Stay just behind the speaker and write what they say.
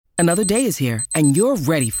Another day is here, and you're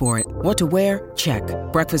ready for it. What to wear? Check.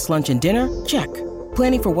 Breakfast, lunch, and dinner? Check.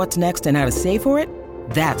 Planning for what's next and how to save for it?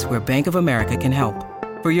 That's where Bank of America can help.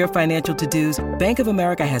 For your financial to-dos, Bank of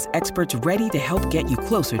America has experts ready to help get you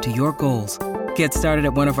closer to your goals. Get started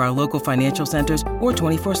at one of our local financial centers or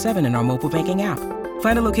 24/7 in our mobile banking app.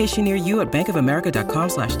 Find a location near you at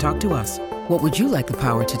bankofamerica.com/talktous. What would you like the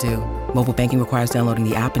power to do? Mobile banking requires downloading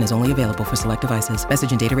the app and is only available for select devices.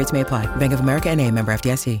 Message and data rates may apply. Bank of America N.A., member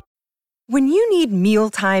FDIC. When you need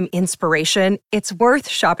mealtime inspiration, it's worth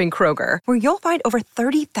shopping Kroger, where you'll find over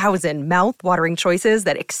 30,000 mouth-watering choices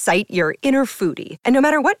that excite your inner foodie. And no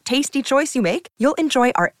matter what tasty choice you make, you'll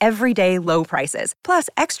enjoy our everyday low prices, plus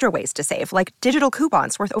extra ways to save, like digital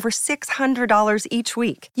coupons worth over $600 each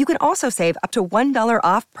week. You can also save up to $1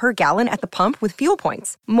 off per gallon at the pump with fuel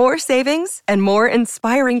points. More savings and more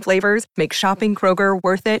inspiring flavors make shopping Kroger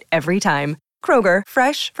worth it every time. Kroger,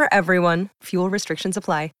 fresh for everyone. Fuel restrictions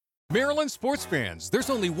apply. Maryland sports fans, there's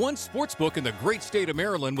only one sports book in the great state of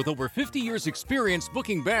Maryland with over 50 years experience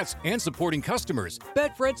booking bets and supporting customers.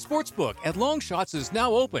 Betfred Sportsbook at Longshots is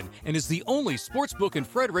now open and is the only sportsbook in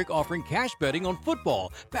Frederick offering cash betting on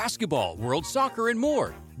football, basketball, world soccer, and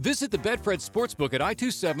more. Visit the Betfred Sportsbook at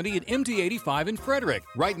I-270 and MD-85 in Frederick,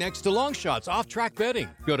 right next to Longshots off-track betting.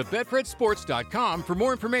 Go to betfredsports.com for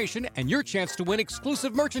more information and your chance to win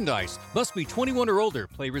exclusive merchandise. Must be 21 or older.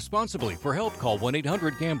 Play responsibly. For help, call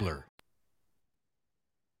 1-800-GAMBLER.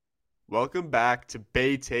 Welcome back to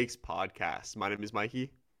Bay Takes Podcast. My name is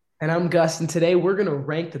Mikey. And I'm Gus, and today we're going to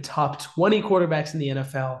rank the top 20 quarterbacks in the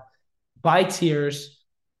NFL by tiers.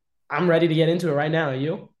 I'm ready to get into it right now. Are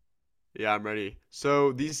you? Yeah, I'm ready.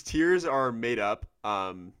 So these tiers are made up.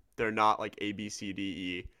 They're not like A, B, C,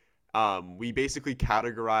 D, E. We basically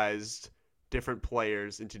categorized different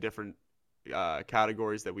players into different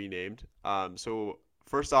categories that we named. So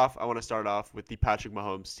first off, I want to start off with the Patrick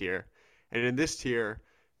Mahomes tier. And in this tier,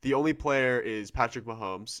 the only player is Patrick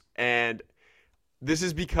Mahomes. And this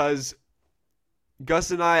is because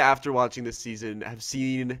Gus and I, after watching this season, have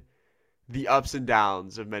seen the ups and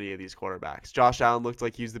downs of many of these quarterbacks. Josh Allen looked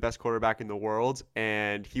like he was the best quarterback in the world,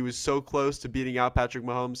 and he was so close to beating out Patrick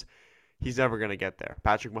Mahomes. He's never going to get there.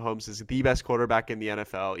 Patrick Mahomes is the best quarterback in the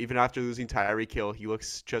NFL. Even after losing Tyreek Hill, he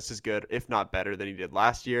looks just as good, if not better, than he did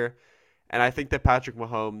last year. And I think that Patrick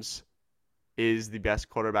Mahomes is the best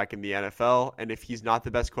quarterback in the NFL. And if he's not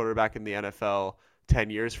the best quarterback in the NFL 10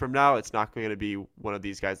 years from now, it's not going to be one of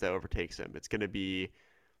these guys that overtakes him. It's going to be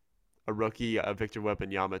a rookie, a Victor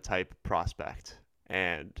Wembanyama type prospect.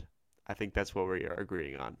 And I think that's what we're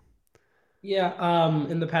agreeing on. Yeah,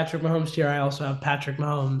 in the Patrick Mahomes tier, I also have Patrick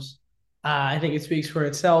Mahomes. I think it speaks for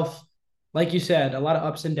itself. Like you said, a lot of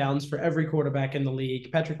ups and downs for every quarterback in the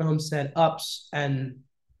league. Patrick Mahomes said ups and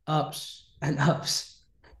ups and ups.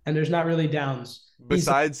 And there's not really downs.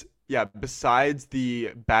 Besides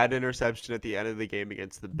the bad interception at the end of the game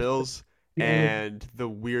against the Bills and the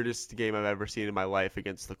weirdest game I've ever seen in my life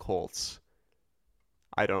against the Colts,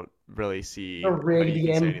 I don't really see a rigged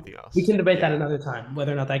game. Anything else. We can debate that another time,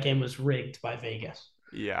 whether or not that game was rigged by Vegas.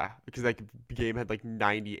 Yeah, because that game had like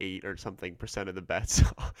 98 or something % of the bets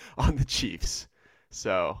on the Chiefs.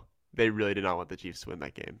 So they really did not want the Chiefs to win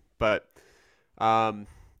that game. But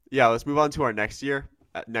yeah, let's move on to our next tier,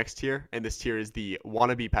 and this tier is the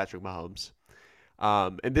wannabe Patrick Mahomes.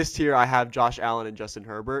 In this tier, I have Josh Allen and Justin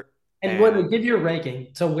Herbert. And give your ranking.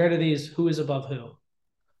 So who is above who?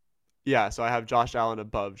 Yeah, so I have Josh Allen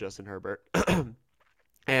above Justin Herbert.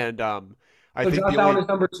 And I think Josh Allen is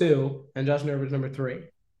number 2 and Justin Herbert is number 3.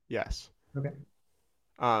 Yes. Okay.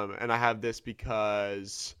 And I have this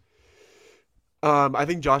because I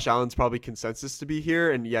think Josh Allen's probably consensus to be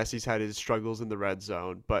here. And yes, he's had his struggles in the red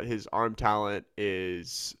zone, but his arm talent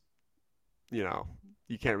is,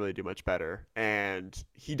 you can't really do much better. And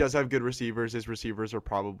he does have good receivers. His receivers are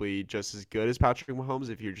probably just as good as Patrick Mahomes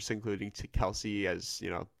if you're just including Kelsey as,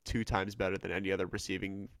 2 times better than any other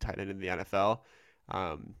receiving tight end in the NFL.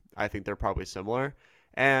 I think they're probably similar.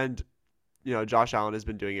 And, Josh Allen has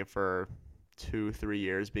been doing it for 2-3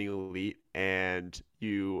 years being elite, and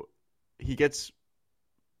he gets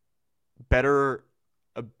better.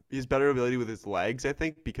 He has better ability with his legs, I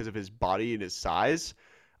think, because of his body and his size.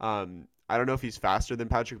 I don't know if he's faster than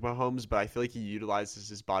Patrick Mahomes, but I feel like he utilizes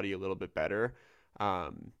his body a little bit better.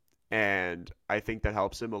 And I think that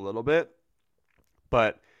helps him a little bit.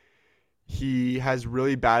 But he has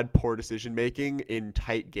really bad, poor decision-making in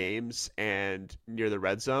tight games and near the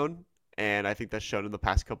red zone. And I think that's shown in the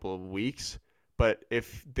past couple of weeks. But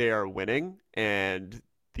if they are winning and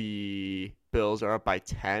the Bills are up by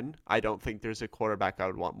 10, I don't think there's a quarterback I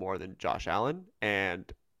would want more than Josh Allen. And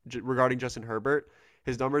regarding Justin Herbert,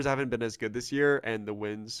 his numbers haven't been as good this year, and the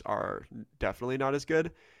wins are definitely not as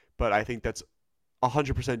good. But I think that's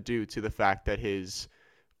 100% due to the fact that his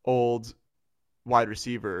old wide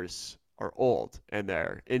receivers are old and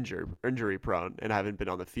they're injury prone, and haven't been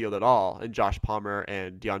on the field at all. And Josh Palmer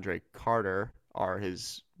and DeAndre Carter are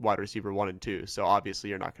his wide receiver 1 and 2. So obviously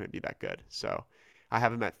you're not going to be that good. So I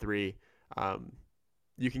have him at 3.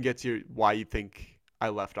 You can get to why you think I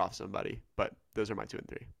left off somebody, but those are my 2 and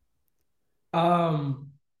 3.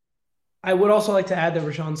 I would also like to add that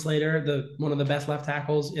Rashawn Slater, one of the best left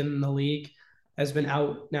tackles in the league, has been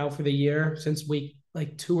out now for the year since week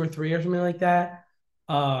like 2 or 3 or something like that.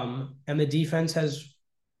 And the defense has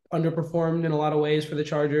underperformed in a lot of ways for the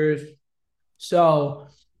Chargers. So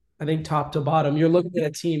I think top to bottom, you're looking at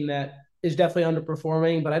a team that is definitely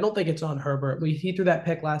underperforming, but I don't think it's on Herbert. He threw that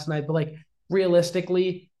pick last night, but like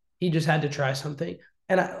realistically, he just had to try something.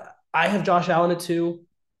 And I have Josh Allen at 2.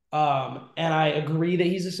 And I agree that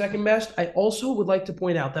he's the second best. I also would like to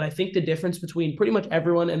point out that I think the difference between pretty much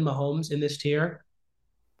everyone and Mahomes in this tier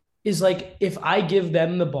is like if I give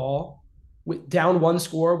them the ball with down 1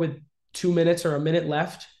 score with 2 minutes or a minute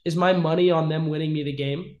left, is my money on them winning me the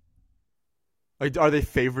game? Like, are they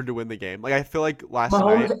favored to win the game? Like, I feel like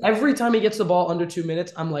Mahomes, night, every time he gets the ball under 2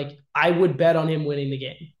 minutes, I'm like, I would bet on him winning the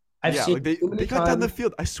game. I've seen like they got down the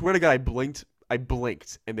field. I swear to God, I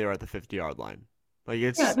blinked, and they were at the 50-yard line. Like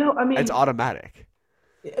it's it's automatic.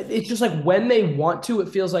 It's just like when they want to, it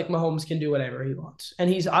feels like Mahomes can do whatever he wants. And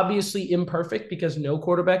he's obviously imperfect because no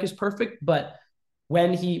quarterback is perfect, but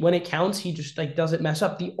when it counts, he just like doesn't mess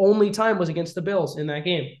up. The only time was against the Bills in that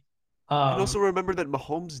game. And also remember that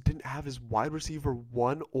Mahomes didn't have his wide receiver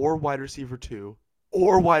 1 or wide receiver 2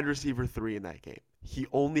 or wide receiver 3 in that game. He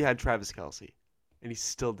only had Travis Kelce, and he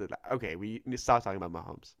still did that. Okay, we need to stop talking about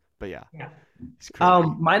Mahomes. But yeah.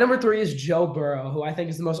 My number 3 is Joe Burrow, who I think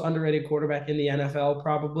is the most underrated quarterback in the NFL,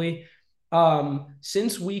 probably.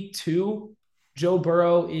 Since week 2, Joe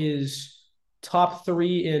Burrow is top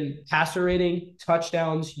 3 in passer rating,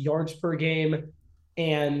 touchdowns, yards per game,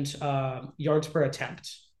 and yards per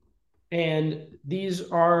attempt. And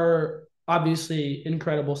these are obviously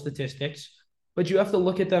incredible statistics, but you have to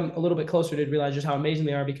look at them a little bit closer to realize just how amazing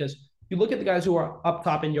they are, because you look at the guys who are up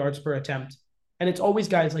top in yards per attempt, and it's always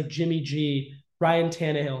guys like Jimmy G, Ryan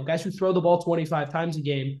Tannehill, guys who throw the ball 25 times a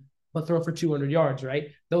game, but throw for 200 yards, right?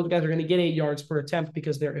 Those guys are going to get 8 yards per attempt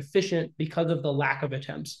because they're efficient because of the lack of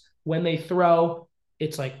attempts. When they throw,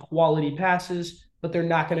 it's like quality passes, but they're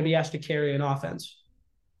not going to be asked to carry an offense.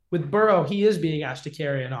 With Burrow, he is being asked to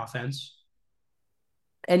carry an offense,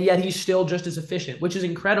 and yet he's still just as efficient, which is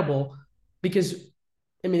incredible because,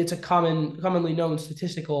 I mean, it's a commonly known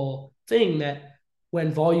statistical thing that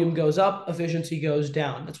when volume goes up, efficiency goes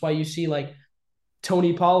down. That's why you see like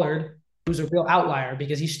Tony Pollard, who's a real outlier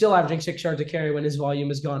because he's still averaging 6 yards a carry when his volume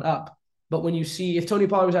has gone up. But when you see if Tony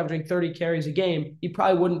Pollard was averaging 30 carries a game, he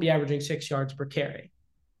probably wouldn't be averaging 6 yards per carry.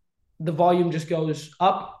 The volume just goes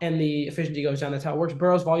up and the efficiency goes down. That's how it works.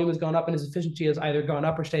 Burrow's volume has gone up and his efficiency has either gone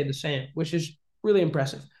up or stayed the same, which is really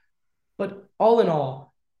impressive. But all in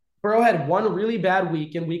all, Burrow had one really bad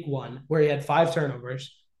week in week 1 where he had 5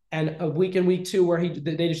 turnovers, and a week in week 2 where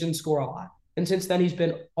they just didn't score a lot. And since then, he's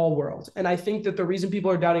been all world. And I think that the reason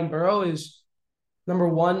people are doubting Burrow is, number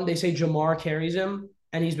 1, they say Jamar carries him,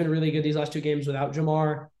 and he's been really good these last 2 games without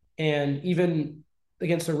Jamar. And even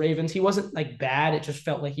against the Ravens, he wasn't like bad. It just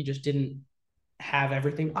felt like he just didn't have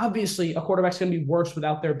everything. Obviously, a quarterback's going to be worse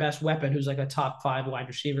without their best weapon, who's like a top 5 wide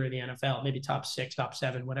receiver in the NFL, maybe top 6, top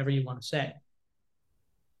 7, whatever you want to say.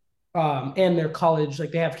 And their college,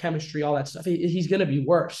 like they have chemistry, all that stuff. He's going to be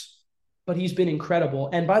worse, but he's been incredible.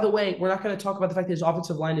 And by the way, we're not going to talk about the fact that his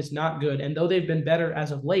offensive line is not good. And though they've been better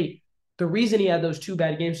as of late, the reason he had those 2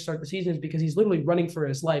 bad games to start the season is because he's literally running for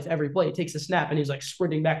his life every play. He takes a snap and he's like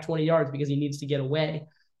sprinting back 20 yards because he needs to get away.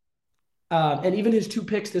 And even his 2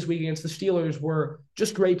 picks this week against the Steelers were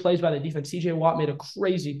just great plays by the defense. TJ Watt made a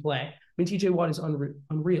crazy play. I mean, TJ Watt is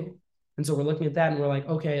unreal. And so we're looking at that and we're like,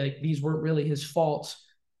 okay, like these weren't really his faults.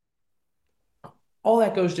 All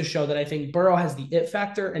that goes to show that I think Burrow has the it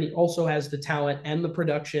factor, and he also has the talent and the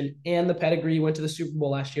production and the pedigree. He went to the Super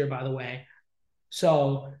Bowl last year, by the way.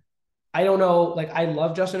 So I don't know. Like, I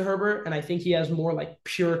love Justin Herbert, and I think he has more like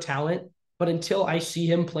pure talent. But until I see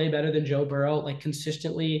him play better than Joe Burrow, like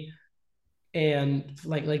consistently, and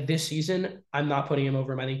like this season, I'm not putting him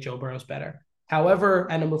over him. I think Joe Burrow's better. However,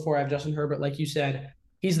 at number 4, I have Justin Herbert. Like you said,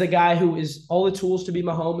 he's the guy who is all the tools to be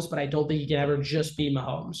Mahomes, but I don't think he can ever just be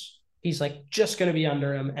Mahomes. He's like just going to be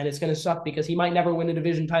under him, and it's going to suck because he might never win a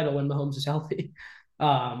division title when Mahomes is healthy,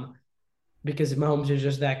 because Mahomes is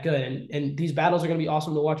just that good. And these battles are going to be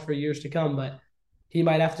awesome to watch for years to come. But he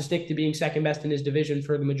might have to stick to being second best in his division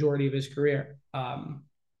for the majority of his career.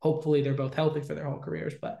 Hopefully, they're both healthy for their whole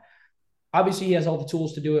careers, but obviously he has all the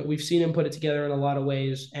tools to do it. We've seen him put it together in a lot of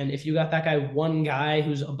ways. And if you got that guy, one guy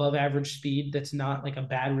who's above average speed, that's not like a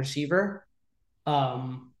bad receiver,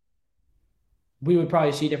 we would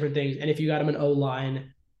probably see different things. And if you got him an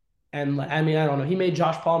O-line, and I mean, I don't know, he made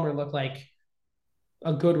Josh Palmer look like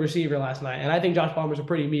a good receiver last night. And I think Josh Palmer's a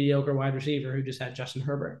pretty mediocre wide receiver who just had Justin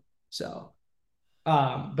Herbert. So,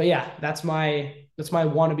 but yeah, that's my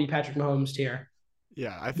wannabe Patrick Mahomes tier.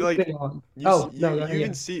 Yeah, I feel like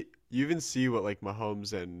you even see what like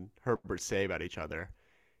Mahomes and Herbert say about each other.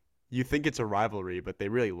 You think it's a rivalry, but they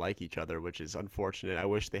really like each other, which is unfortunate. I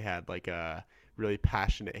wish they had like a really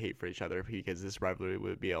passionate hate for each other because this rivalry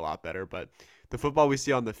would be a lot better. But the football we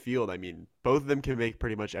see on the field, I mean, both of them can make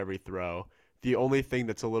pretty much every throw. The only thing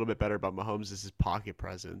that's a little bit better about Mahomes is his pocket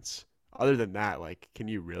presence. Other than that, like, can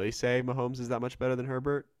you really say Mahomes is that much better than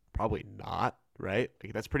Herbert? Probably not, right?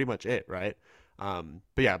 Like, that's pretty much it, right?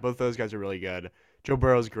 But yeah, both those guys are really good. Joe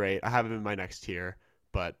Burrow's great. I have him in my next tier,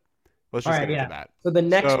 but let's just get into that. So the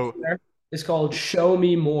next tier is called Show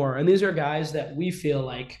Me More. And these are guys that we feel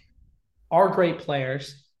like are great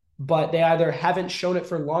players, but they either haven't shown it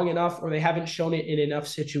for long enough or they haven't shown it in enough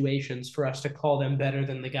situations for us to call them better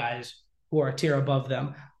than the guys who are a tier above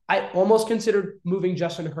them. I almost considered moving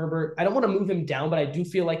Justin Herbert. I don't want to move him down, but I do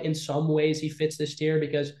feel like in some ways he fits this tier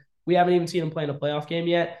because we haven't even seen him play in a playoff game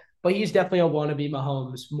yet. But he's definitely a wannabe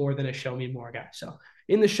Mahomes more than a show me more guy. So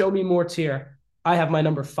in the show me more tier, I have my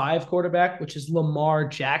number 5 quarterback, which is Lamar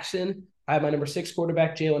Jackson. I have my number 6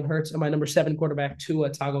 quarterback, Jalen Hurts, and my number 7 quarterback,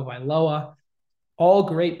 Tua Tagovailoa. All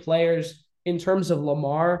great players. In terms of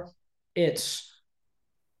Lamar, it's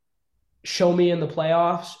show me in the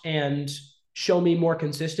playoffs and show me more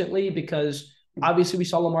consistently because obviously we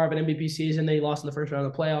saw Lamar have an MVP season. They lost in the first round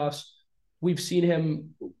of the playoffs. We've seen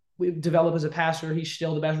him develop as a passer. He's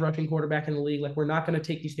still the best rushing quarterback in the league. Like, we're not going to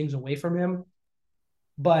take these things away from him.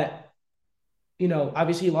 But, you know,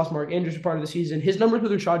 obviously he lost Mark Andrews for part of the season. His numbers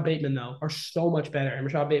with Rashad Bateman, though, are so much better. And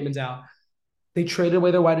Rashad Bateman's out. They traded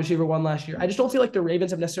away their wide receiver 1 last year. I just don't feel like the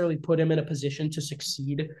Ravens have necessarily put him in a position to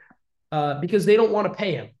succeed because they don't want to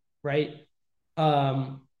pay him, right?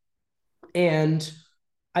 And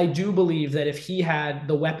I do believe that if he had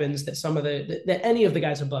the weapons that that any of the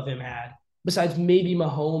guys above him had, besides maybe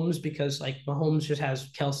Mahomes, because like Mahomes just has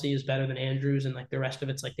Kelsey is better than Andrews, and like the rest of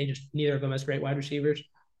it's like neither of them has great wide receivers.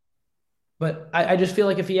 But I just feel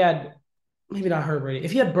like if he had, maybe not Herbert,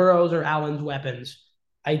 if he had Burrows or Allen's weapons,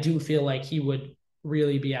 I do feel like he would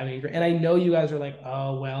really be having a great. And I know you guys are like,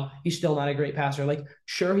 oh, well, he's still not a great passer. Like,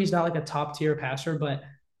 sure, he's not like a top tier passer, but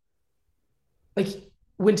like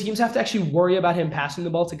when teams have to actually worry about him passing the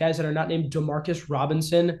ball to guys that are not named Demarcus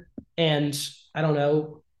Robinson and I don't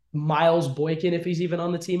know, Miles Boykin, if he's even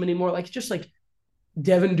on the team anymore, like just like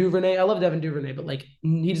Devin Duvernay. I love Devin Duvernay, but like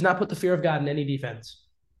he does not put the fear of God in any defense.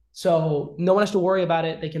 So no one has to worry about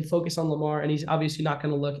it. They can focus on Lamar, and he's obviously not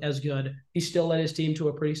going to look as good. He still led his team to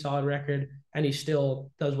a pretty solid record, and he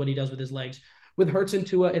still does what he does with his legs. With Hurts and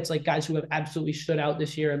Tua, it's like guys who have absolutely stood out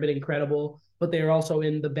this year and been incredible, but they are also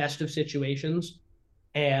in the best of situations.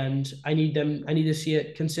 And I need to see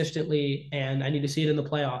it consistently, and I need to see it in the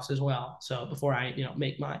playoffs as well. So before I,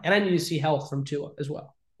 make and I need to see health from Tua as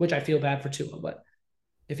well, which I feel bad for Tua, but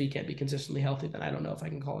if he can't be consistently healthy, then I don't know if I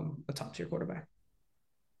can call him a top tier quarterback.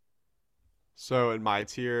 So in my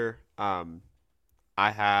tier, I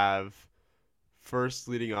have first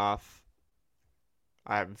leading off,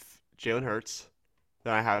 I have Jalen Hurts,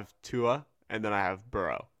 then I have Tua, and then I have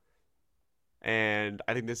Burrow. And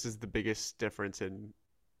I think this is the biggest difference in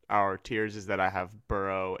our tiers is that I have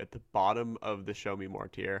Burrow at the bottom of the show me more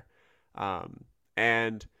tier.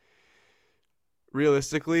 And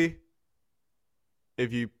realistically,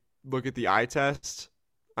 if you look at the eye test,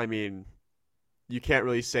 I mean, you can't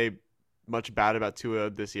really say much bad about Tua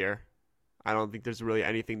this year. I don't think there's really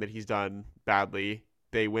anything that he's done badly.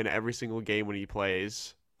 They win every single game when he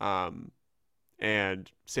plays.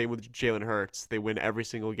 And same with Jalen Hurts. They win every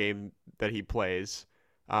single game that he plays.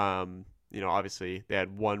 Obviously they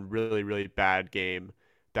had one really, really bad game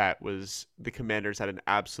that was the Commanders had an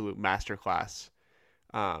absolute masterclass.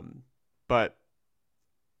 But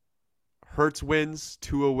Hurts wins,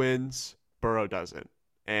 Tua wins, Burrow doesn't.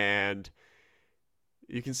 And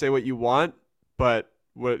you can say what you want, but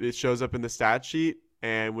what it shows up in the stat sheet,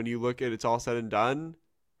 and when you look at it's all said and done,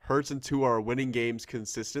 Hurts and Tua are winning games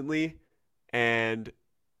consistently, and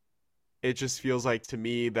it just feels like to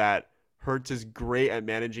me that Hurts is great at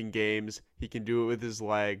managing games. He can do it with his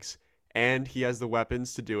legs, and he has the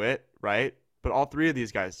weapons to do it, right? But all three of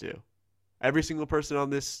these guys do. Every single person on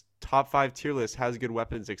this top 5 tier list has good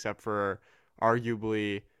weapons except for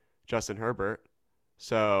arguably Justin Herbert.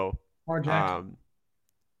 So, Or Jackson. um,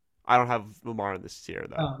 I don't have Lamar in this tier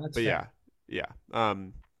though. Oh, that's But fair. yeah.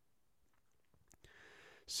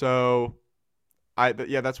 So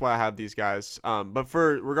yeah, that's why I have these guys. But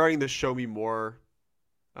for regarding the show me more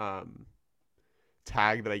um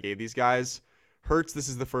tag that I gave these guys, Hurts, this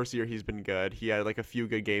is the first year he's been good. He had like a few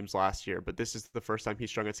good games last year, but this is the first time he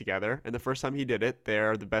strung it together. And the first time he did it,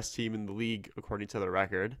 they're the best team in the league according to the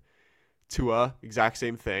record. Tua, exact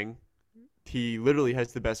same thing. He literally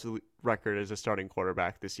has the best record as a starting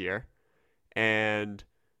quarterback this year. And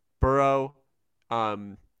Burrow,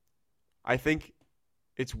 I think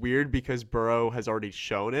it's weird because Burrow has already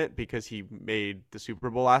shown it because he made the Super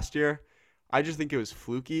Bowl last year. I just think it was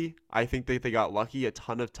fluky. I think that they got lucky a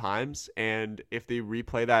ton of times, and if they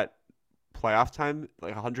replay that playoff time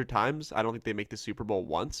like 100 times, I don't think they make the Super Bowl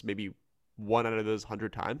once, maybe one out of those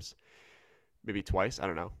 100 times, maybe twice, I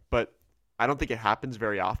don't know. But I don't think it happens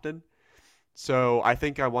very often. So I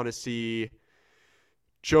think I want to see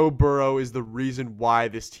Joe Burrow is the reason why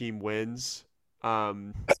this team wins.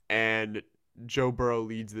 And Joe Burrow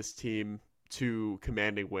leads this team to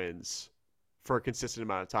commanding wins for a consistent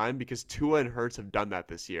amount of time because Tua and Hurts have done that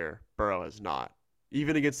this year. Burrow has not.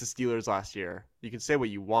 Even against the Steelers last year, you can say what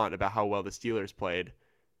you want about how well the Steelers played.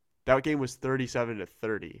 That game was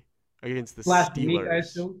 37-30 against the Last Steelers week, I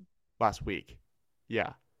assume. last week.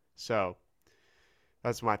 Yeah. So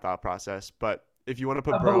that's my thought process. But if you want to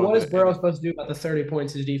put But Burrow what is in Burrow supposed to do about the 30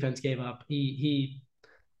 points his defense gave up?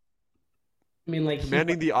 I mean, like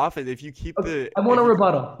commanding the offense, if you keep Okay, the I want to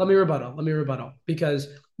rebuttal. Let me rebuttal because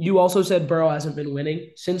you also said Burrow hasn't been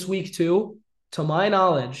winning since week 2. To my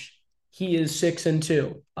knowledge, he is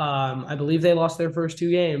 6-2. I believe they lost their first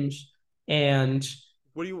 2 games, and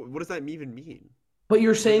what does that even mean? but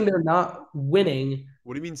you're saying they're not winning.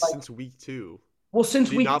 What do you mean Like, since week 2? well, since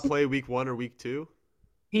Did he week not 2, play week 1 or week 2?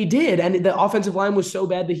 he did, and the offensive line was so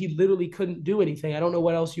bad that he literally couldn't do anything. I don't know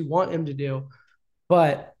what else you want him to do,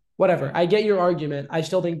 but whatever. I get your argument. I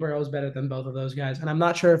still think Burrow's better than both of those guys, and I'm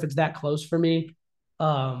not sure if it's that close for me.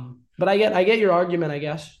 But I get your argument. I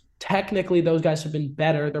guess technically those guys have been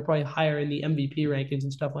better. They're probably higher in the MVP rankings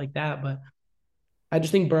and stuff like that. But I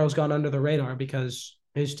just think Burrow's gone under the radar because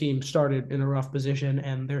his team started in a rough position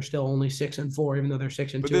and they're still only 6-4, even though they're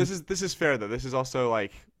 6-2. But this is fair though. This is also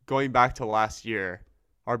like going back to last year.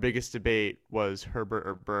 Our biggest debate was Herbert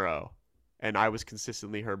or Burrow, and I was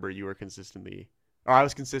consistently Herbert. You were consistently, or I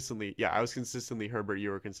was consistently Herbert.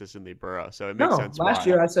 You were consistently Burrow. So it makes No, sense last why.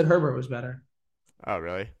 year I said Herbert was better. Oh,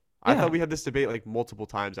 really? I Yeah. thought we had this debate like multiple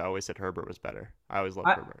times. I always said Herbert was better. I always loved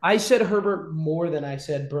I, Herbert. I said Herbert more than I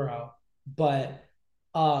said Burrow, but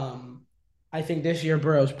I think this year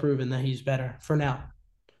Burrow's proven that he's better for now.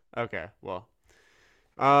 Okay, well,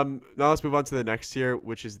 now let's move on to the next tier,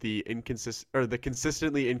 which is the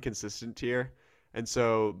consistently inconsistent tier. And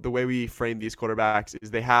so the way we frame these quarterbacks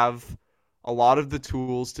is they have a lot of the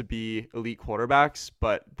tools to be elite quarterbacks,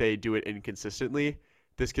 but they do it inconsistently.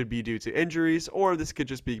 This could be due to injuries, or this could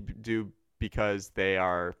just be due because they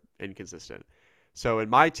are inconsistent. So in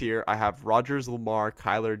my tier, I have Rodgers, Lamar,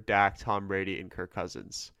 Kyler, Dak, Tom Brady, and Kirk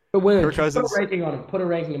Cousins. But when Kirk put a Cousins, ranking on him, put a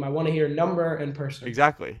ranking him. I want to hear number and person.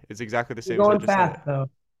 exactly. It's exactly the You're same as I going just said it. fast though.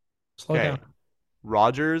 Slow Okay. down.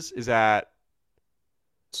 Rodgers is at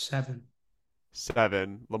 7.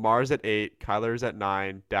 7. Lamar is at 8. Kyler is at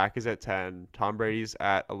 9. Dak is at 10. Tom Brady's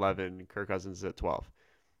at 11. Kirk Cousins is at 12.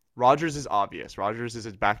 Rodgers is obvious. Rodgers is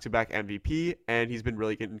a back-to-back MVP, and he's been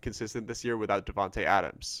really inconsistent this year without Devontae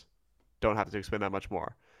Adams. Don't have to explain that much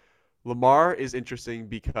more. Lamar is interesting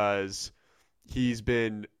because he's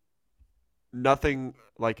been nothing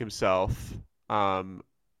like himself. They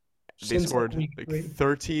Since scored week like 3.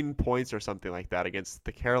 13 points or something like that against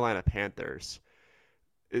the Carolina Panthers.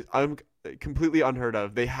 I'm completely unheard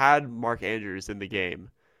of. They had Mark Andrews in the game,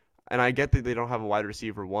 and I get that they don't have a wide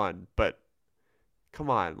receiver 1, but come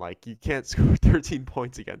on, like you can't score 13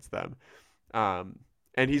 points against them.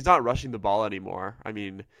 And he's not rushing the ball anymore. I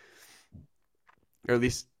mean, or at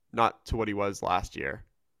least not to what he was last year.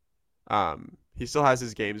 He still has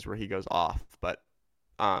his games where he goes off, but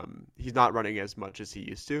he's not running as much as he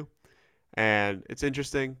used to. And it's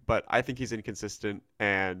interesting, but I think he's inconsistent,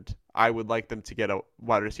 and I would like them to get a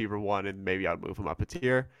wide receiver 1, and maybe I'd move him up a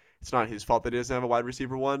tier. It's not his fault that he doesn't have a wide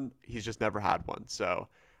receiver 1. He's just never had one, so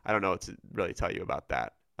I don't know what to really tell you about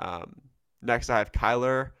that. Next, I have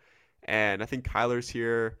Kyler, and I think Kyler's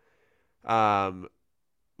here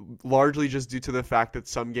largely just due to the fact that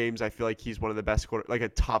some games I feel like he's one of the best like a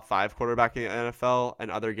top 5 quarterback in the NFL, and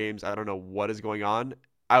other games I don't know what is going on.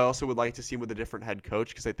 I also would like to see him with a different head coach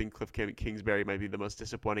because I think Cliff Kingsbury might be the most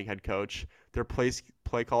disappointing head coach. Their play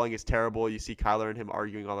calling is terrible. You see Kyler and him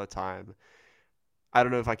arguing all the time. I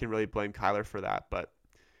don't know if I can really blame Kyler for that, but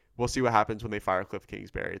we'll see what happens when they fire Cliff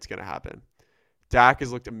Kingsbury. It's going to happen. Dak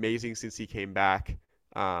has looked amazing since he came back.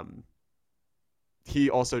 He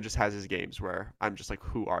also just has his games where I'm just like,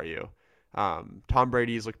 who are you? Tom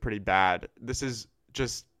Brady's looked pretty bad. This is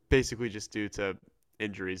just basically just due to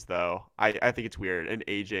injuries, though. I think it's weird, and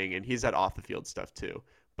aging, and he's had off the field stuff too.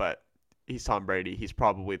 But he's Tom Brady. He's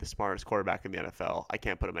probably the smartest quarterback in the NFL. I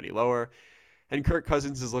can't put him any lower. And Kirk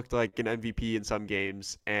Cousins has looked like an MVP in some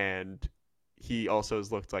games, and he also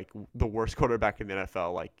has looked like the worst quarterback in the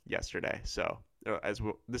NFL like yesterday. So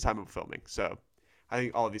this time of filming. So I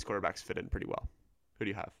think all of these quarterbacks fit in pretty well. Who do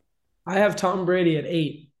you have? I have Tom Brady at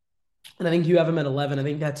 8. And I think you have him at 11. I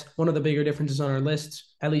think that's one of the bigger differences on our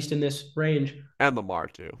lists, at least in this range. And Lamar,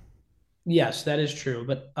 too. Yes, that is true.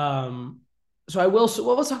 But so I will.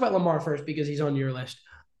 Well, let's talk about Lamar first because he's on your list.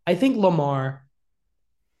 I think Lamar,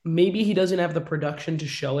 maybe he doesn't have the production to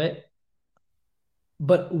show it.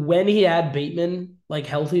 But when he had Bateman like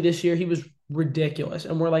healthy this year, he was ridiculous.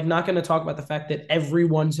 And we're like not going to talk about the fact that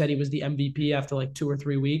everyone said he was the MVP after like 2 or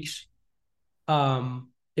 3 weeks.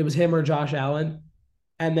 It was him or Josh Allen.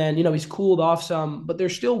 And then, he's cooled off some, but they're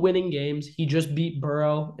still winning games. He just beat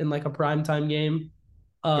Burrow in like a primetime game.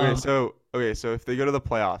 Okay, so if they go to the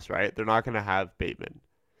playoffs, right, they're not going to have Bateman.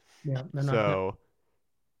 Yeah, they're not.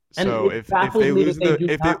 So if they lose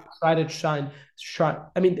try to shine,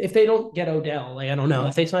 if they don't get Odell, like I don't know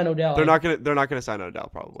if they sign Odell, they're not gonna sign Odell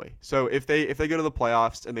probably. So if they go to the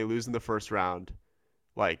playoffs and they lose in the first round,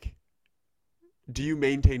 like, do you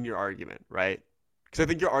maintain your argument, right? Because I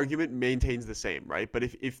think your argument maintains the same, right? But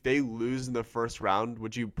if they lose in the first round,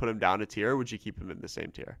 would you put him down a tier or would you keep him in the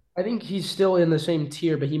same tier? I think he's still in the same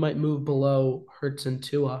tier, but he might move below Hurts and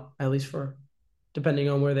Tua, at least depending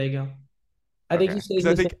on where they go. I think he stays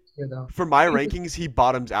in the same tier, though. For my rankings, he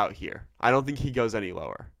bottoms out here. I don't think he goes any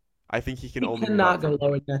lower. I think he cannot go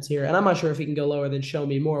lower than that tier. And I'm not sure if he can go lower than show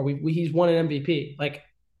me more. He's won an MVP. Like,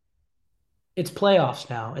 it's playoffs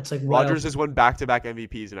now. It's like Rodgers has won back-to-back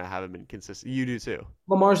MVPs, and I haven't been consistent. You do too.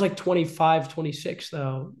 Lamar's like 25, 26,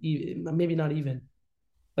 though. Maybe not even.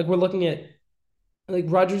 Like, we're looking at like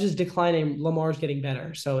Rodgers is declining. Lamar's getting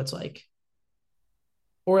better. So it's like,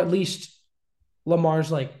 or at least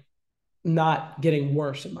Lamar's like not getting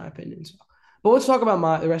worse, in my opinion. So, but let's talk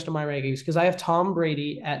about the rest of my rankings because I have Tom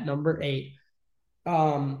Brady at number 8.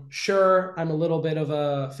 Sure, I'm a little bit of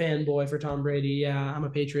a fanboy for Tom Brady. Yeah, I'm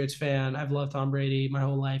a Patriots fan. I've loved Tom Brady my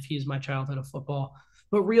whole life. He's my childhood of football.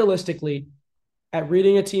 But realistically, at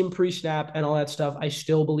reading a team pre-snap and all that stuff, I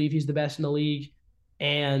still believe he's the best in the league.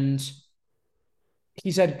 And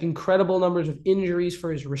he's had incredible numbers of injuries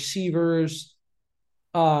for his receivers.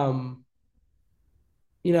 The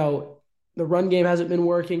run game hasn't been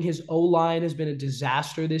working. His O-line has been a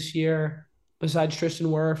disaster this year, besides Tristan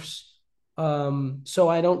Wirfs. So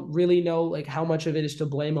I don't really know like how much of it is to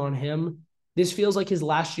blame on him. This feels like his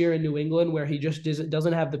last year in New England where he just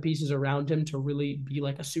doesn't have the pieces around him to really be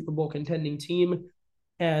like a Super Bowl contending team.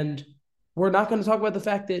 And we're not going to talk about the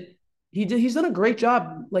fact that he's done a great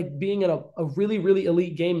job like being a really, really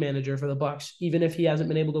elite game manager for the Bucs, even if he hasn't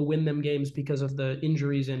been able to win them games because of the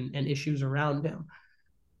injuries and issues around him.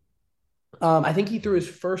 I think he threw his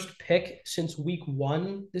first pick since week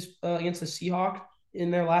 1 against the Seahawks in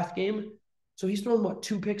their last game. So he's thrown,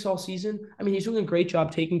 2 picks all season? I mean, he's doing a great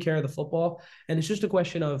job taking care of the football. And it's just a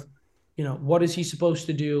question of, what is he supposed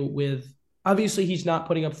to do with – obviously, he's not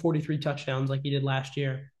putting up 43 touchdowns like he did last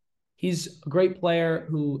year. He's a great player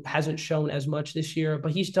who hasn't shown as much this year,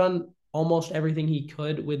 but he's done almost everything he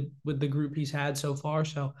could with the group he's had so far.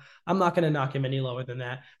 So I'm not going to knock him any lower than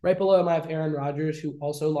that. Right below him, I have Aaron Rodgers, who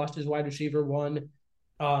also lost his wide receiver 1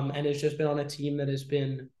 and has just been on a team that has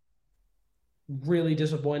been really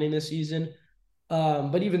disappointing this season.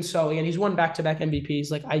 But even so, again, he's won back-to-back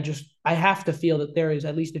MVPs. Like, I have to feel that there is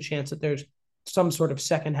at least a chance that there's some sort of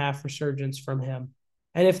second half resurgence from him.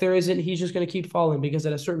 And if there isn't, he's just going to keep falling because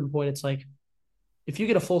at a certain point, it's like, if you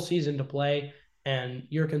get a full season to play and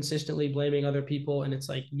you're consistently blaming other people, and it's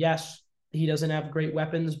like, yes, he doesn't have great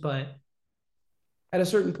weapons, but at a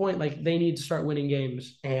certain point, like, they need to start winning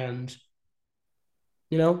games. And,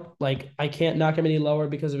 I can't knock him any lower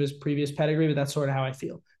because of his previous pedigree, but that's sort of how I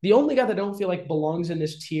feel. The only guy that I don't feel like belongs in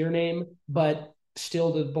this tier name, but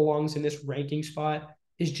still belongs in this ranking spot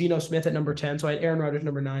is Geno Smith at number 10. So I had Aaron Rodgers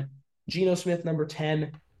number 9, Geno Smith number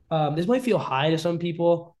 10. This might feel high to some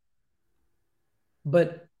people,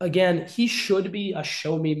 but again, he should be a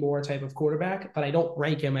show me more type of quarterback, but I don't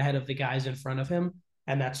rank him ahead of the guys in front of him.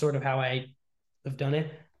 And that's sort of how I have done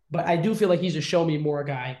it. But I do feel like he's a show me more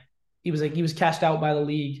guy. He was cast out by the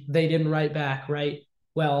league. They didn't write back, right?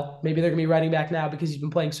 Well, maybe they're gonna be writing back now because he's been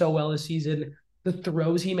playing so well this season. The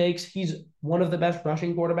throws he makes, he's one of the best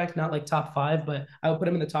rushing quarterbacks, not like top 5, but I would put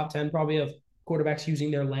him in the top 10 probably of quarterbacks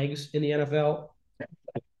using their legs in the NFL.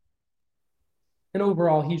 And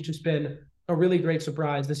overall, he's just been a really great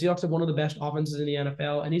surprise. The Seahawks have one of the best offenses in the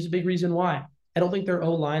NFL, and he's a big reason why. I don't think their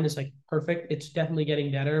O line is like perfect. It's definitely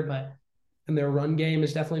getting better, but and their run game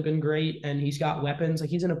has definitely been great. And he's got weapons. Like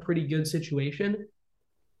he's in a pretty good situation.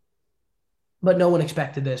 But no one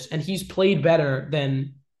expected this, and he's played better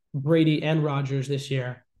than Brady and Rodgers this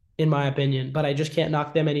year, in my opinion. But I just can't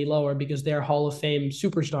knock them any lower because they're Hall of Fame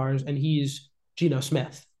superstars, and he's Geno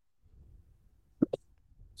Smith.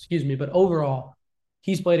 Excuse me, but overall,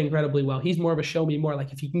 he's played incredibly well. He's more of a show me more.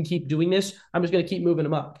 Like if he can keep doing this, I'm just going to keep moving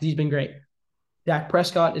him up because he's been great. Dak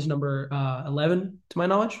Prescott is number 11 to my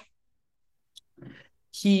knowledge.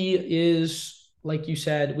 He is, like you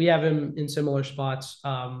said, we have him in similar spots.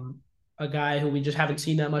 A guy who we just haven't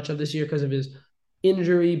seen that much of this year because of his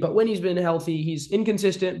injury. But when he's been healthy, he's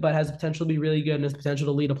inconsistent, but has the potential to be really good and has the potential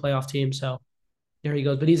to lead a playoff team. So there he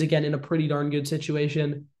goes. But he's, again, in a pretty darn good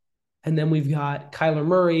situation. And then we've got Kyler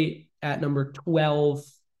Murray at number 12.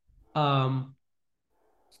 And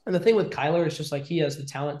the thing with Kyler is just like he has the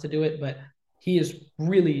talent to do it, but he is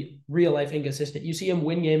really real life inconsistent. You see him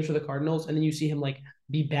win games for the Cardinals, and then you see him like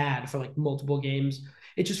be bad for like multiple games.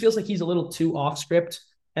 It just feels like he's a little too off script.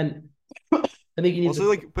 And I think he needs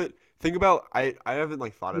also but think about I haven't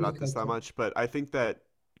like thought about this that much, but I think that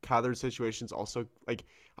Kyler's situation's also like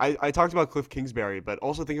I talked about Cliff Kingsbury, but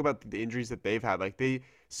also think about the injuries that they've had. Like they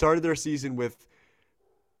started their season with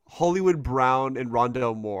Hollywood Brown and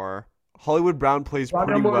Rondale Moore. Hollywood Brown plays Rondale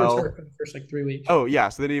pretty Moore well. was hurt for the first like 3 weeks. Oh yeah,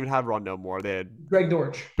 so they didn't even have Rondale Moore. They had Greg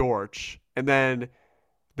Dortch. And then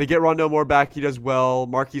they get Rondale Moore back. He does well.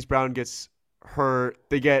 Marquise Brown gets hurt.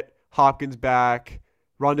 They get Hopkins back.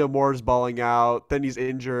 Rondale Moore is balling out. Then he's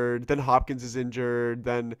injured. Then Hopkins is injured.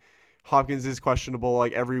 Then Hopkins is questionable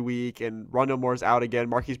like every week. And Rondale Moore's out again.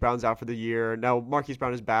 Marquise Brown's out for the year. Now Marquise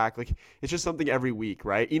Brown is back. Like it's just something every week,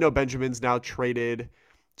 right? Eno Benjamin's now traded.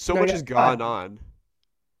 So much has gone on.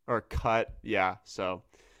 Or cut. Yeah. So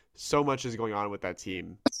much is going on with that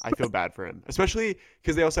team. I feel bad for him, especially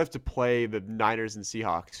because they also have to play the Niners and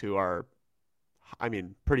Seahawks, who are, I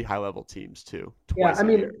mean, pretty high-level teams too. Yeah, I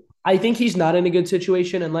mean, I think he's not in a good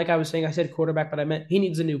situation. And like I was saying, I said quarterback, but I meant he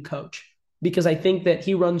needs a new coach because I think that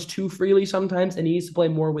he runs too freely sometimes and he needs to play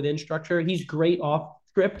more within structure. He's great off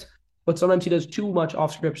script, but sometimes he does too much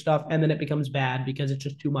off script stuff and then it becomes bad because it's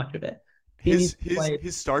just too much of it. His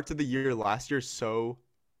start to the year last year so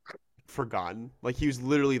forgotten. Like he was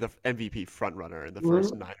literally the MVP front runner in the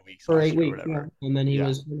first 9 weeks or 8 weeks, yeah. And then he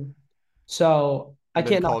was. So I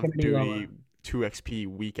can't knock him any lower. 2XP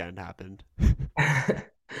weekend happened.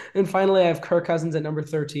 And finally, I have Kirk Cousins at number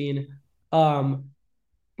 13.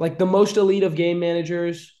 Like the most elite of game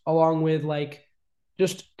managers, along with like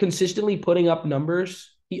just consistently putting up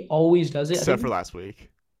numbers. He always does it. Except for last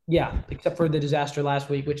week. Yeah, except for the disaster last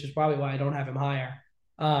week, which is probably why I don't have him higher.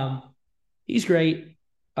 He's great.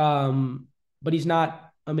 But he's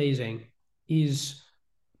not amazing. He's,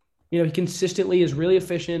 he consistently is really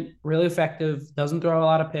efficient, really effective, doesn't throw a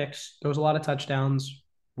lot of picks, throws a lot of touchdowns.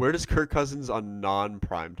 Where does Kirk Cousins on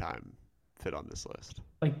non-prime time fit on this list?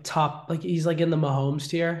 He's like in the Mahomes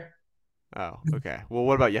tier. Oh, okay. Well,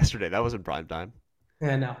 what about yesterday? That wasn't prime time.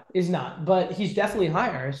 Yeah, no, he's not. But he's definitely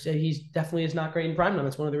higher. So he's definitely is not great in prime time.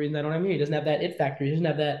 That's one of the reasons I don't have him here. He doesn't have that it factor. He doesn't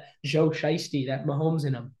have that Joe Shiesty, that Mahomes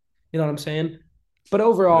in him. You know what I'm saying? But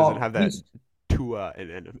overall, he doesn't have that Tua in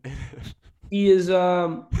him. He is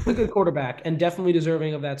a good quarterback and definitely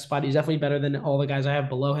deserving of that spot. He's definitely better than all the guys I have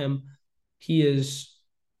below him. He is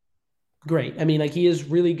great. I mean, like he is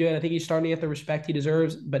really good. I think he's starting to get the respect he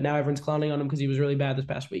deserves, but now everyone's clowning on him because he was really bad this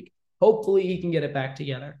past week. Hopefully he can get it back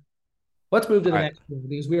together. Let's move to the next one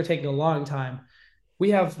because we are taking a long time.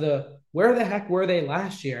 We have the where the heck were they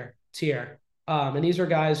last year tier. And these are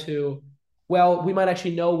guys who, well, we might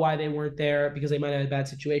actually know why they weren't there because they might have had bad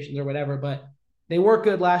situations or whatever, but they weren't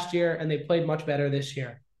good last year and they played much better this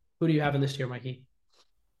year. Who do you have in this tier, Mikey?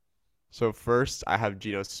 So first I have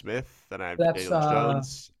Geno Smith, then I have Daniel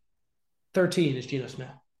Jones. 13 is Geno Smith.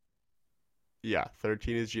 Yeah,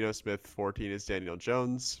 13 is Geno Smith, 14 is Daniel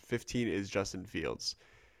Jones, 15 is Justin Fields.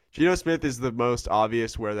 Geno Smith is the most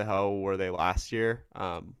obvious where the hell were they last year.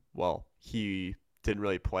 Well, he didn't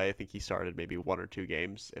really play. I think he started maybe 1 or 2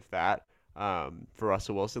 games, if that. For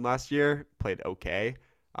Russell Wilson last year, played okay.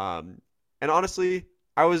 And honestly,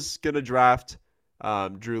 I was going to draft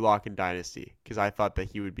Drew Lock in Dynasty because I thought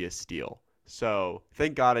that he would be a steal. So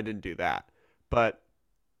thank God I didn't do that. But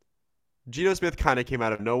Geno Smith kind of came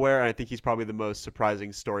out of nowhere, and I think he's probably the most surprising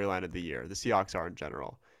storyline of the year. The Seahawks are in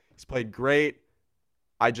general. He's played great.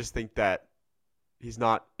 I just think that he's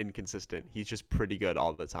not inconsistent. He's just pretty good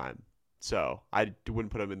all the time. So I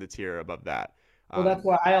wouldn't put him in the tier above that. Well, that's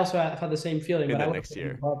why I also have had the same feeling. In but the I next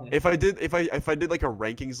year, above it. if I did like a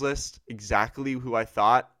rankings list, exactly who I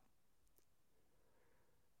thought,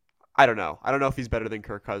 I don't know. I don't know if he's better than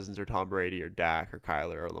Kirk Cousins or Tom Brady or Dak or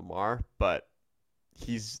Kyler or Lamar, but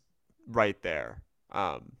he's right there.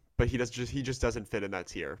 But he just doesn't fit in that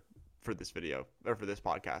tier for this video or for this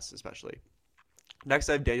podcast especially. Next,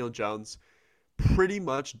 I have Daniel Jones, pretty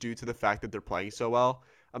much due to the fact that they're playing so well.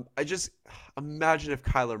 I just imagine if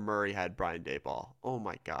Kyler Murray had Brian Daboll. Oh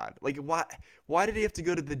my God! Like why did he have to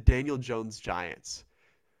go to the Daniel Jones Giants?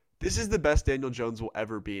 This is the best Daniel Jones will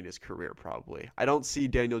ever be in his career, probably. I don't see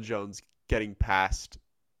Daniel Jones getting past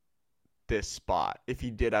this spot. If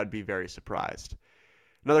he did, I'd be very surprised.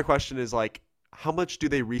 Another question is like, how much do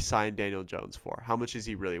they re-sign Daniel Jones for? How much is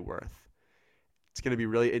he really worth? It's going to be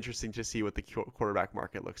really interesting to see what the quarterback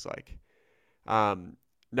market looks like.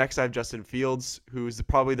 Next, I have Justin Fields, who's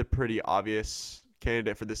probably the pretty obvious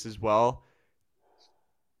candidate for this as well.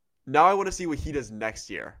 Now I want to see what he does next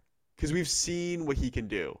year, because we've seen what he can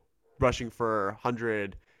do, rushing for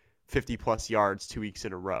 150-plus yards 2 weeks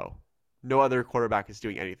in a row. No other quarterback is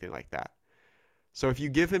doing anything like that. So if you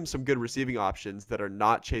give him some good receiving options that are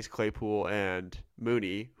not Chase Claypool and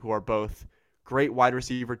Mooney, who are both great wide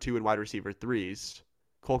receiver 2 and wide receiver 3s,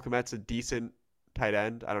 Cole Kmet's a decent tight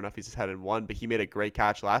end. I don't know if he's a tight end 1, but he made a great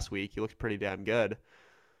catch last week. He looked pretty damn good.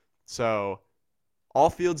 So all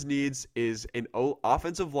Fields needs is an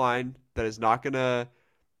offensive line that is not going to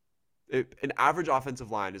 – an average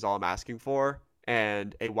offensive line is all I'm asking for,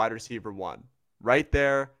 and a wide receiver 1. Right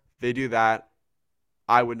there, they do that.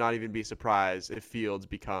 I would not even be surprised if Fields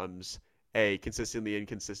becomes a consistently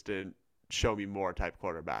inconsistent, show me more type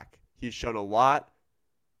quarterback. He's shown a lot.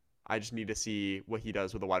 I just need to see what he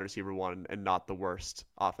does with a wide receiver 1 and not the worst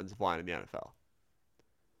offensive line in the NFL.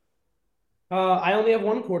 I only have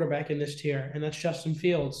one quarterback in this tier, and that's Justin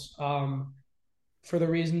Fields. For the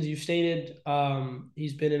reasons you stated,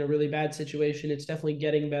 he's been in a really bad situation. It's definitely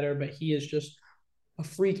getting better, but he is just a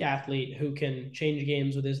freak athlete who can change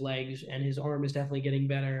games with his legs, and his arm is definitely getting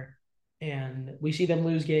better. And we see them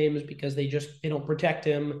lose games because they don't protect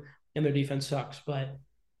him, and their defense sucks. But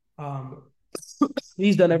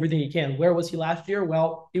he's done everything he can. Where was he last year?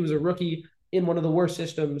 Well, he was a rookie in one of the worst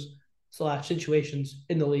systems/situations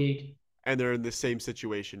in the league. And they're in the same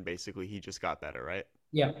situation, basically. He just got better, right?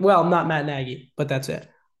 Yeah. Well, not Matt Nagy, but that's it.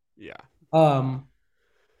 Yeah. All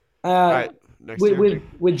right. Next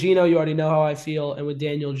with Geno, you already know how I feel. And with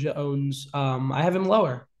Daniel Jones, I have him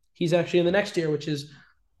lower. He's actually in the next tier, which is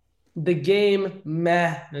the game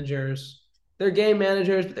managers. They're game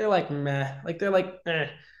managers, but they're like meh. Like they're like, eh.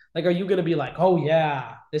 Like, are you going to be like, oh,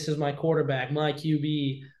 yeah, this is my quarterback, my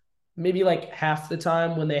QB? Maybe like half the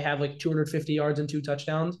time when they have like 250 yards and 2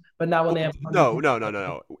 touchdowns, but not when they have. No.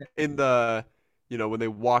 In the, when they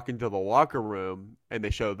walk into the locker room and they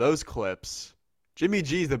show those clips, Jimmy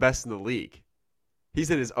G is the best in the league. He's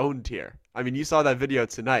in his own tier. I mean, you saw that video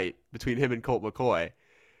tonight between him and Colt McCoy.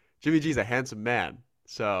 Jimmy G's a handsome man.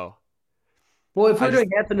 So. Well, if we're doing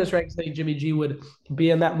handsomeness rankings, I think Jimmy G would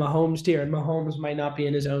be in that Mahomes tier, and Mahomes might not be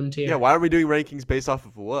in his own tier. Yeah, why are we doing rankings based off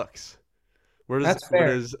of looks? That's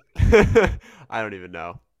fair. I don't even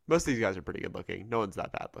know. Most of these guys are pretty good looking. No one's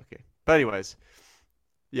that bad looking. But anyways,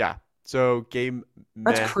 yeah. So game.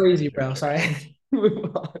 That's crazy, bro. Sorry.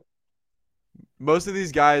 Move on. Most of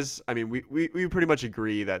these guys, I mean, we pretty much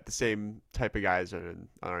agree that the same type of guys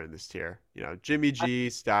are in this tier. Jimmy G,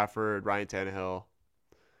 Stafford, Ryan Tannehill.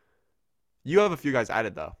 You have a few guys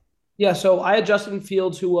added, though. Yeah, so I had Justin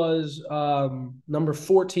Fields, who was number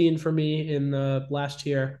 14 for me in the last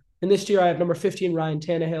tier. In this tier, I have number 15, Ryan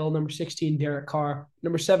Tannehill, number 16, Derek Carr,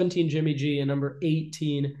 number 17, Jimmy G, and number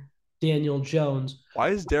 18, Daniel Jones. Why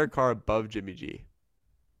is Derek Carr above Jimmy G?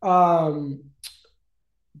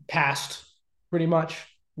 Past, pretty much.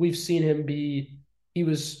 We've seen him he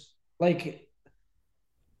was like,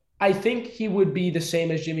 I think he would be the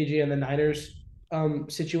same as Jimmy G in the Niners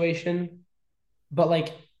situation. But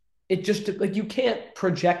like, it just like you can't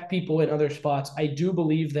project people in other spots. I do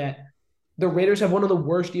believe that the Raiders have one of the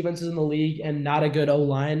worst defenses in the league and not a good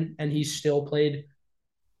O-line, and he's still played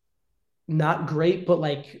not great, but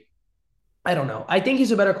like, I don't know. I think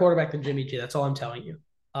he's a better quarterback than Jimmy G. That's all I'm telling you.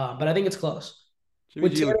 But I think it's close. Jimmy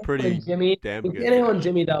G looked pretty damn good. Tannehill and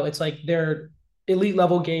Jimmy, though, it's like they're elite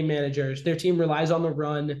level game managers. Their team relies on the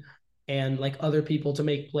run and like other people to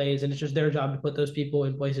make plays, and it's just their job to put those people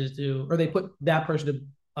in places or they put that person to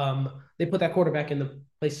They put that quarterback in the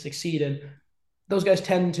place to succeed, and those guys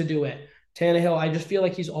tend to do it. Tannehill, I just feel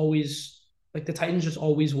like he's always like the Titans just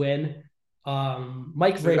always win.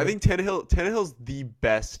 Mike Dude, I Vrabel. think Tannehill's the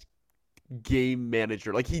best game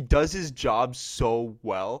manager. Like he does his job so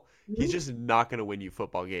well. He's just not going to win you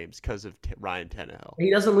football games because of Ryan Tannehill. He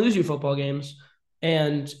doesn't lose you football games.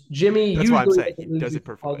 And Jimmy That's why I'm usually saying he doesn't lose does you it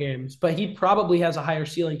football perfectly. games, but he probably has a higher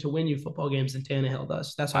ceiling to win you football games than Tannehill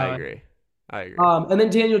does. That's I how agree. I agree. And then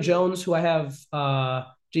Daniel Jones, who I have at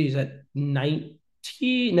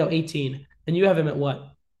 19, no, 18. And you have him at what?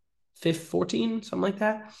 14, something like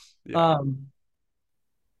that. Yeah.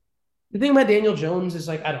 The thing about Daniel Jones is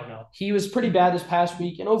like, I don't know. He was pretty bad this past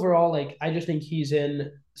week. And overall, like, I just think he's in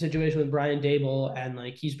a situation with Brian Dable and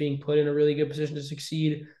like he's being put in a really good position to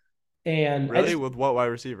succeed. And Really? With what wide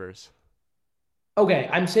receivers? okay,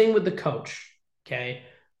 I'm saying with the coach. Okay.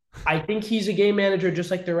 I think he's a game manager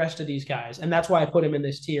just like the rest of these guys. And that's why I put him in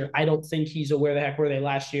this tier. I don't think he's a where the heck were they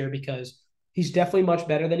last year because he's definitely much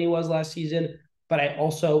better than he was last season. But I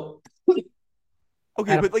also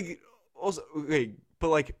Okay, but like also okay, but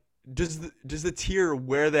like does the tier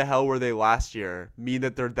where the hell were they last year mean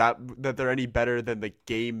that they're any better than the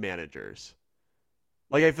game managers?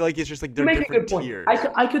 Like I feel like it's just like you they're make a good different point. tiers.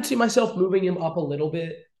 I could see myself moving him up a little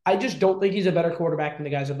bit. I just don't think he's a better quarterback than the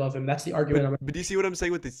guys above him. That's the argument I'm But do you see what I'm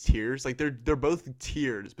saying with the tiers? Like they're both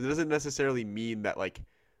tiers, but it doesn't necessarily mean that like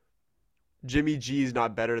Jimmy G is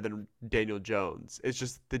not better than Daniel Jones. It's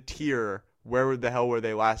just the tier. Where the hell were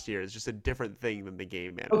they last year? It's just a different thing than the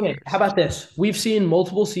game Okay, managers. how about this? We've seen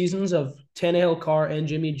multiple seasons of Tannehill, Carr, and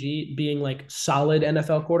Jimmy G being like solid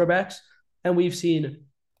NFL quarterbacks, and we've seen,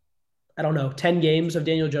 I don't know, 10 games of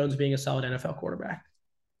Daniel Jones being a solid NFL quarterback.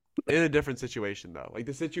 In a different situation though. Like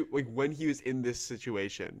when he was in this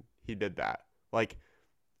situation, he did that. Like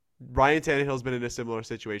Ryan Tannehill's been in a similar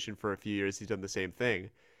situation for a few years. He's done the same thing.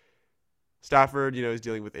 Stafford, is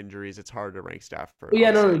dealing with injuries. It's hard to rank Stafford, But yeah,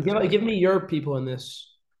 honestly, no, at this give point. me your people in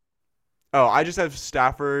this. Oh, I just have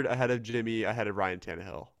Stafford ahead of Jimmy, ahead of Ryan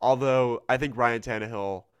Tannehill. Although I think Ryan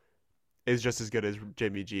Tannehill is just as good as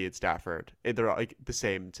Jimmy G and Stafford. They're like the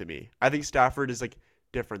same to me. I think Stafford is like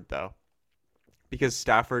different though, because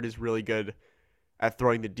Stafford is really good at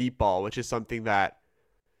throwing the deep ball, which is something that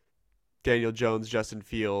Daniel Jones, Justin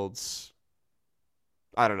Fields,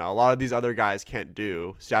 I don't know, a lot of these other guys can't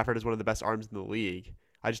do. Stafford is one of the best arms in the league.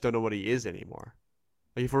 I just don't know what he is anymore.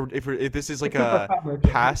 Like if this is like Cooper a Kupp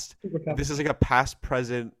merchant. past Cooper if Kupp. this is like a past,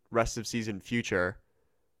 present, rest of season, future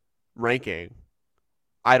ranking,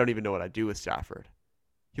 I don't even know what I'd do with Stafford.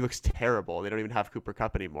 He looks terrible. They don't even have Cooper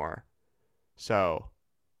Kupp anymore. So,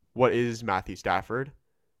 what is Matthew Stafford?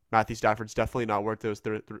 Matthew Stafford's definitely not worth those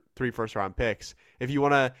three first round picks. If you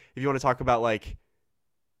wanna talk about like,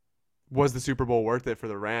 was the Super Bowl worth it for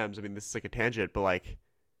the Rams? I mean, this is like a tangent, but like,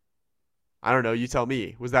 I don't know. You tell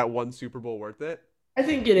me. Was that one Super Bowl worth it? I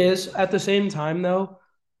think it is. At the same time, though,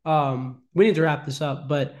 we need to wrap this up,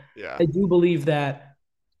 but Yeah. I do believe that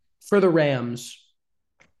for the Rams,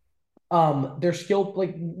 their skill,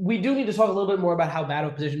 like we do need to talk a little bit more about how bad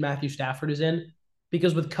of a position Matthew Stafford is in,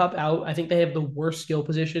 because with Cup out, I think they have the worst skill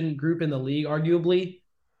position group in the league, arguably,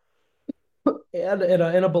 and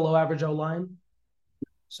in a below average O line.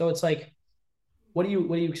 So it's like, what do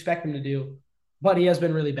you expect him to do? But he has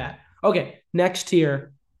been really bad. Okay, next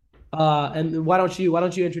tier. And why don't you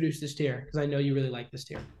introduce this tier? Because I know you really like this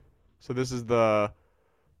tier. So this is the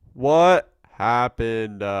what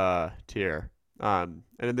happened tier. And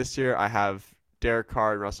in this tier, I have Derek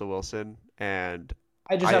Carr and Russell Wilson, and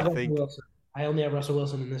I just I have Russell think Wilson. I only have Russell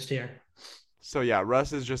Wilson in this tier. so. Yeah,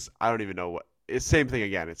 Russ is just I don't even know what. It's same thing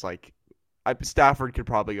again. It's like Stafford could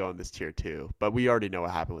probably go in this tier too, but we already know what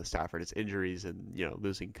happened with Stafford. It's injuries and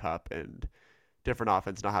losing Cup and different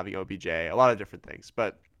offense, not having OBJ, a lot of different things.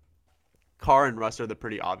 But Carr and Russ are the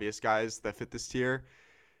pretty obvious guys that fit this tier.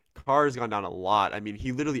 Carr has gone down a lot. I mean,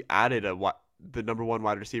 he literally added the number one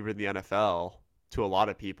wide receiver in the NFL to a lot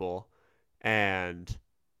of people, and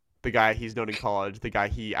the guy he's known in college, the guy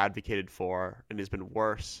he advocated for, and has been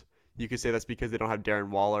worse. You could say that's because they don't have Darren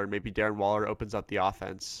Waller. Maybe Darren Waller opens up the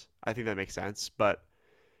offense. I think that makes sense, but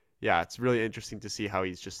yeah, it's really interesting to see how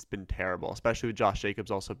he's just been terrible, especially with Josh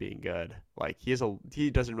Jacobs also being good. Like he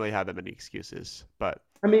doesn't really have that many excuses, but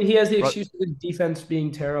I mean, he has the excuse of his defense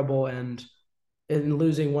being terrible and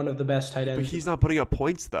losing one of the best tight but ends. he's not putting up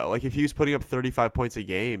points though. Like if he was putting up 35 points a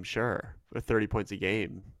game, sure, or 30 points a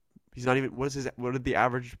game, he's not even. What did the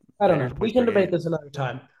average? I don't know. Players We points can per debate game? this another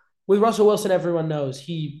time. With Russell Wilson, everyone knows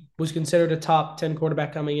he was considered a top 10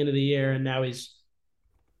 quarterback coming into the year, and now he's.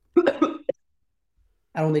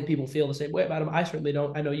 I don't think people feel the same way about him. I certainly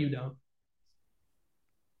don't. I know you don't.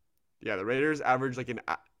 Yeah, the Raiders average like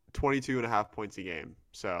 22.5 points a game.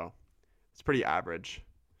 So it's pretty average.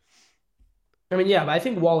 I mean, yeah, but I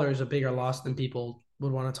think Waller is a bigger loss than people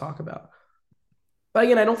would want to talk about. But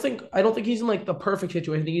again, I don't think he's in like the perfect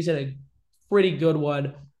situation. I think he's in a pretty good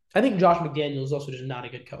one. I think Josh McDaniels is also just not a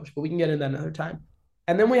good coach, but we can get into that another time.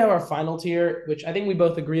 And then we have our final tier, which I think we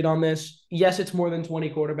both agreed on this. Yes, it's more than 20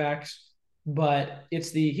 quarterbacks, but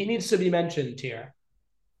it's the he needs to be mentioned tier.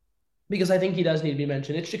 Because I think he does need to be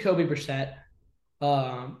mentioned. It's Jacoby Brissett.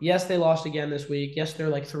 Yes, they lost again this week. Yes, they're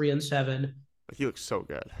like 3-7. He looks so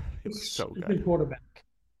good. He looks so good. Quarterback.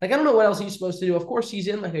 Like, I don't know what else he's supposed to do. Of course, he's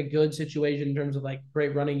in like a good situation in terms of like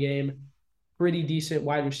great running game, pretty decent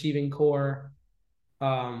wide receiving core.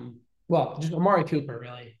 Well, just Amari Cooper,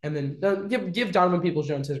 really. And then give Donovan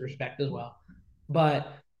Peoples-Jones his respect as well.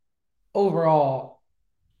 But overall,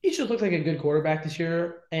 he just looked like a good quarterback this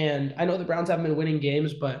year. And I know the Browns haven't been winning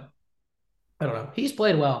games, but I don't know. He's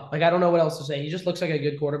played well. Like, I don't know what else to say. He just looks like a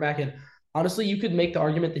good quarterback. And honestly, you could make the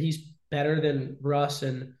argument that he's better than Russ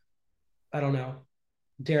and, I don't know,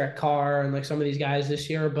 Derek Carr and like some of these guys this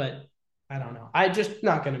year, but I don't know. I'm just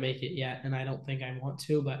not going to make it yet, and I don't think I want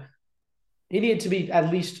to, but he needed to be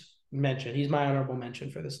at least mentioned. He's my honorable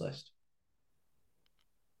mention for this list.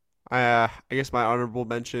 I guess my honorable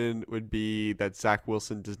mention would be that Zach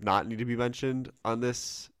Wilson does not need to be mentioned on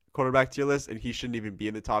this quarterback tier list, and he shouldn't even be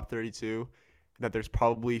in the top 32. And that there's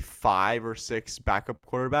probably 5 or 6 backup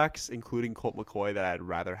quarterbacks, including Colt McCoy, that I'd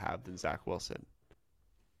rather have than Zach Wilson.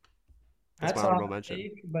 That's my honorable mention.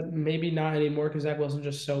 But maybe not anymore because Zach Wilson's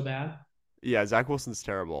just so bad. Yeah, Zach Wilson's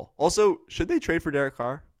terrible. Also, should they trade for Derek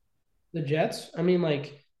Carr? The Jets? I mean,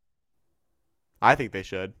 like, I think they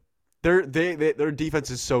should. Their defense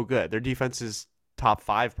is so good. Their defense is top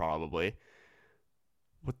 5 probably.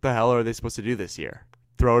 What the hell are they supposed to do this year?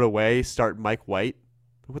 Throw it away? Start Mike White?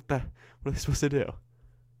 What are they supposed to do?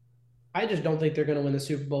 I just don't think they're going to win the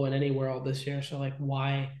Super Bowl in any world this year. So, like,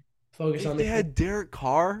 why focus on this? They had Derek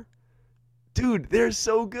Carr? Dude, they're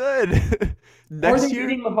so good. Next year,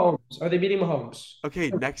 beating Mahomes? Are they beating Mahomes? Okay,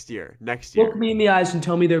 next year. Look me in the eyes and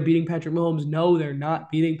tell me they're beating Patrick Mahomes. No, they're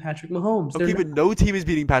not beating Patrick Mahomes. Okay, but no team is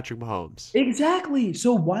beating Patrick Mahomes. Exactly.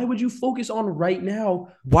 So why would you focus on right now?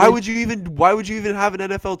 Why would you even have an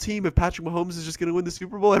NFL team if Patrick Mahomes is just going to win the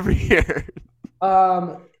Super Bowl every year?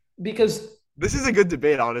 Because this is a good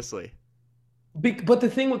debate, honestly. But the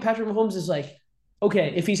thing with Patrick Mahomes is like,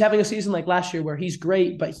 okay, if he's having a season like last year where he's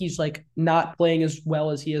great, but he's like not playing as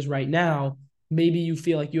well as he is right now, maybe you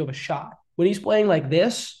feel like you have a shot. When he's playing like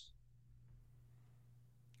this,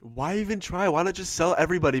 why even try? Why not just sell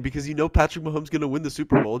everybody? Because you know Patrick Mahomes going to win the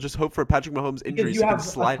Super Bowl. Just hope for Patrick Mahomes injury so he can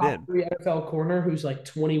slide in. You have a top 3 NFL corner who's like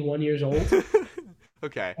 21 years old.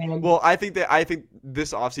 Okay. Well, I think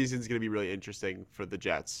this offseason is going to be really interesting for the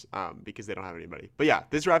Jets because they don't have anybody. But yeah,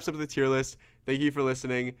 this wraps up the tier list. Thank you for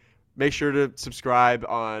listening. Make sure to subscribe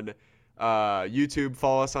on YouTube.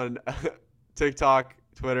 Follow us on TikTok,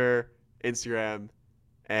 Twitter, Instagram.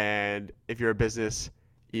 And if you're a business,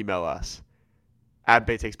 email us at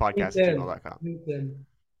baytakespodcast@gmail.com.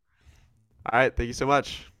 All right. Thank you so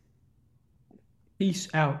much. Peace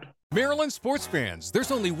out. Maryland sports fans,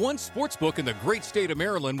 there's only one sports book in the great state of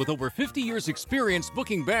Maryland with over 50 years experience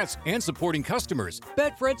booking bets and supporting customers.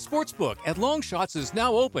 Betfred Sportsbook at Longshots is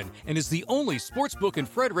now open and is the only sportsbook in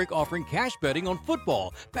Frederick offering cash betting on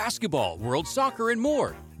football, basketball, world soccer, and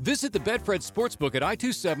more. Visit the Betfred Sportsbook at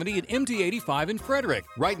I-270 and MD-85 in Frederick,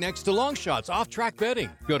 right next to Longshots off-track betting.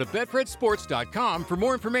 Go to betfredsports.com for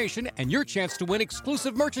more information and your chance to win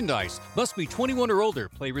exclusive merchandise. Must be 21 or older.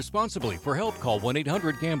 Play responsibly. For help, call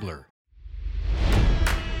 1-800-GAMBLER.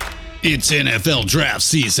 It's NFL draft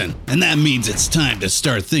season, and that means it's time to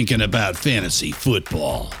start thinking about fantasy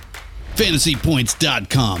football.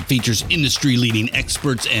 FantasyPoints.com features industry-leading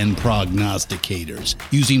experts and prognosticators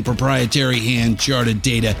using proprietary hand-charted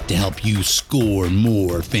data to help you score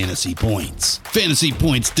more fantasy points.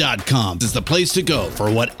 FantasyPoints.com is the place to go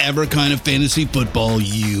for whatever kind of fantasy football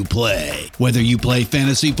you play. Whether you play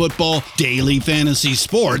fantasy football, daily fantasy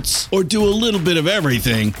sports, or do a little bit of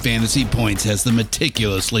everything, Fantasy Points has the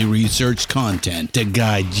meticulously researched content to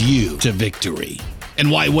guide you to victory. And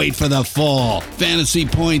why wait for the fall? Fantasy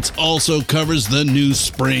Points also covers the new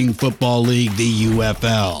spring football league, the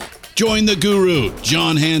UFL. Join the guru,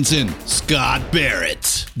 John Hansen, Scott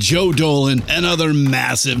Barrett, Joe Dolan, and other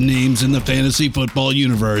massive names in the fantasy football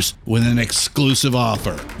universe with an exclusive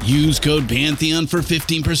offer. Use code Pantheon for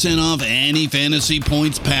 15% off any Fantasy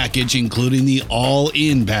Points package, including the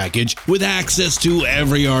all-in package with access to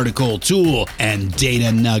every article, tool, and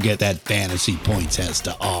data nugget that Fantasy Points has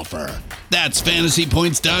to offer. That's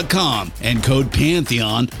fantasypoints.com and code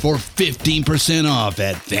Pantheon for 15% off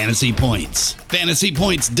at Fantasy Points.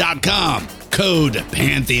 Fantasypoints.com, code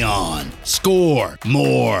Pantheon. Score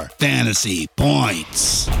more fantasy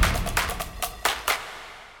points.